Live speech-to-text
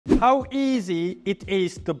How easy it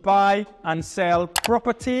is to buy and sell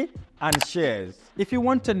property and shares. If you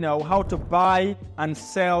want to know how to buy and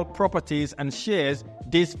sell properties and shares,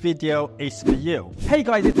 this video is for you. Hey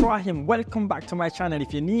guys, it's Rahim. Welcome back to my channel.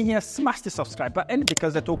 If you're new here, smash the subscribe button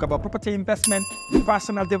because I talk about property investment,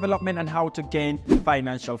 personal development, and how to gain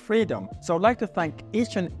financial freedom. So I'd like to thank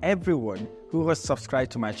each and everyone who has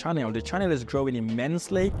subscribed to my channel. The channel is growing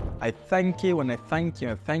immensely. I thank you and I thank you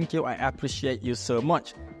and thank you. I appreciate you so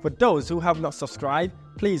much. For those who have not subscribed,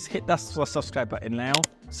 please hit that subscribe button now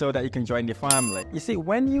so that you can join the family. You see,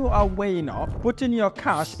 when you are weighing up putting your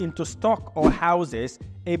cash into stock or houses,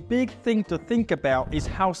 a big thing to think about is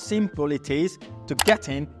how simple it is to get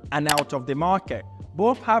in and out of the market.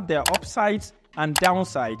 Both have their upsides and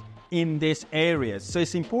downside in these areas. So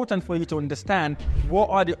it's important for you to understand what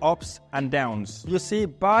are the ups and downs. You see,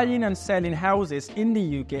 buying and selling houses in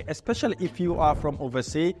the UK, especially if you are from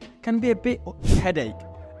overseas, can be a bit headache.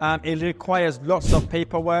 It requires lots of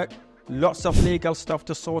paperwork, lots of legal stuff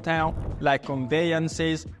to sort out, like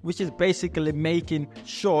conveyances, which is basically making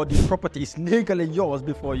sure the property is legally yours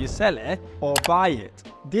before you sell it or buy it.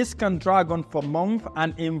 This can drag on for months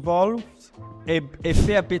and involves a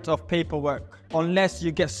fair bit of paperwork, unless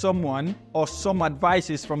you get someone or some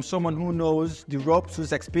advices from someone who knows the ropes,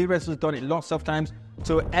 who's experienced, who's done it lots of times,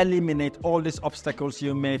 to eliminate all these obstacles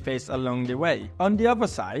you may face along the way. On the other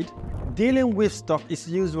side, dealing with stock is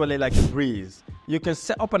usually like a breeze. You can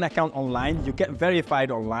set up an account online, you get verified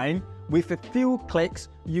online. With a few clicks,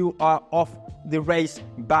 you are off the race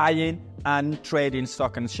buying and trading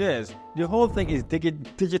stock and shares. The whole thing is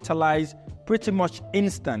digitalized, pretty much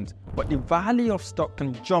instant, but the value of stock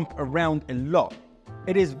can jump around a lot.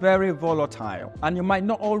 It is very volatile, and you might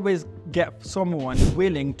not always get someone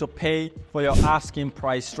willing to pay for your asking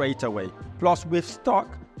price straight away. Plus, with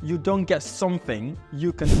stock, you don't get something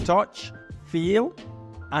you can touch, feel,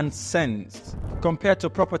 and sense, compared to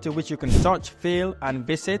property which you can touch, feel, and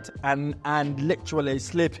visit, and literally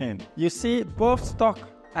sleep in. You see, both stock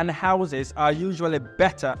and houses are usually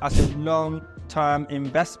better as a long-term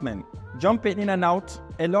investment. Jumping in and out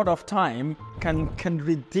a lot of time can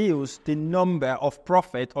reduce the number of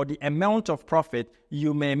profit or the amount of profit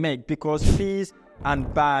you may make because fees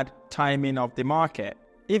and bad timing of the market.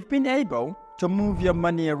 If being able to move your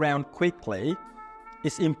money around quickly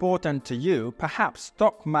is important to you, perhaps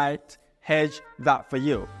stock might hedge that for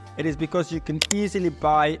you. It is because you can easily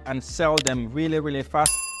buy and sell them really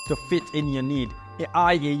fast to fit in your need.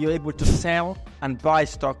 i.e., you're able to sell and buy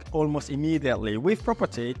stock almost immediately. With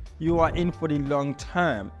property, you are in for the long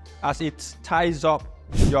term, as it ties up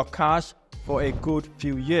your cash for a good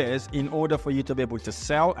few years in order for you to be able to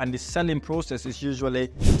sell, and the selling process is usually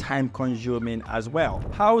time consuming as well.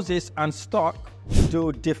 Houses and stock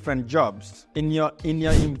do different jobs in your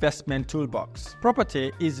investment toolbox.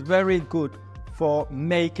 Property is very good for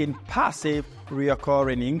making passive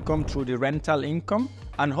recurring income through the rental income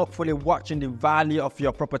and hopefully watching the value of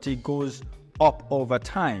your property goes up over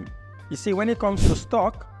time. You see, when it comes to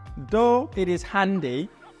stock, though it is handy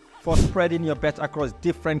for spreading your bet across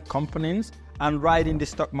different companies and riding the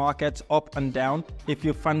stock markets up and down if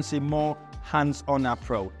you fancy more hands-on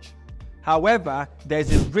approach. However,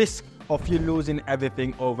 there's a risk of you losing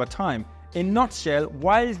everything over time. In a nutshell,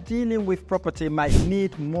 while dealing with property might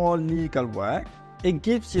need more legal work, it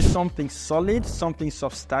gives you something solid, something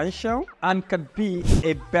substantial, and could be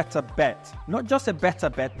a better bet. Not just a better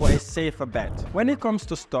bet, but a safer bet. When it comes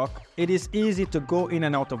to stock, it is easy to go in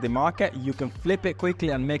and out of the market. You can flip it quickly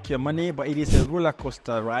and make your money, but it is a roller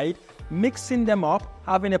coaster ride. Mixing them up,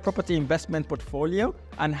 having a property investment portfolio,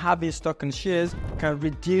 and having stock and shares can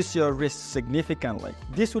reduce your risk significantly.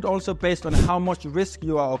 This would also be based on how much risk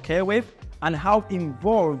you are okay with and how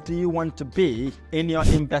involved do you want to be in your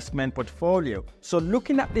investment portfolio. So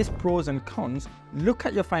looking at these pros and cons, look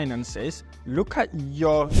at your finances, look at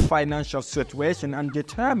your financial situation and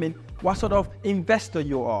determine what sort of investor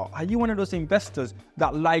you are. Are you one of those investors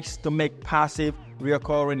that likes to make passive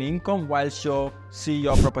recurring income whilst you see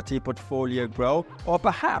your property portfolio grow? Or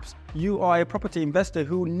perhaps you are a property investor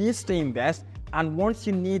who needs to invest, and once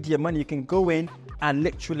you need your money, you can go in and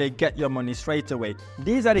literally get your money straight away.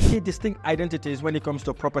 These are the key distinct identities when it comes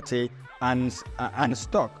to property and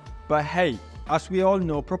stock. But hey, as we all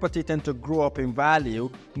know, property tends to grow up in value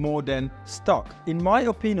more than stock. In my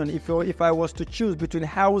opinion, if I was to choose between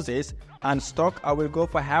houses and stock, I will go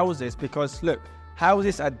for houses because look,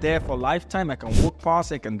 Houses are there for lifetime. I can walk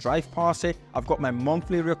past it, I can drive past it. I've got my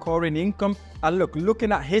monthly recurring income. And look,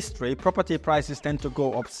 looking at history, property prices tend to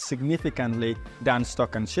go up significantly than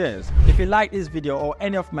stock and shares. If you like this video or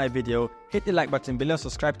any of my video, hit the like button below,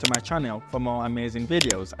 subscribe to my channel for more amazing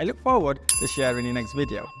videos. I look forward to sharing the next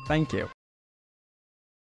video. Thank you.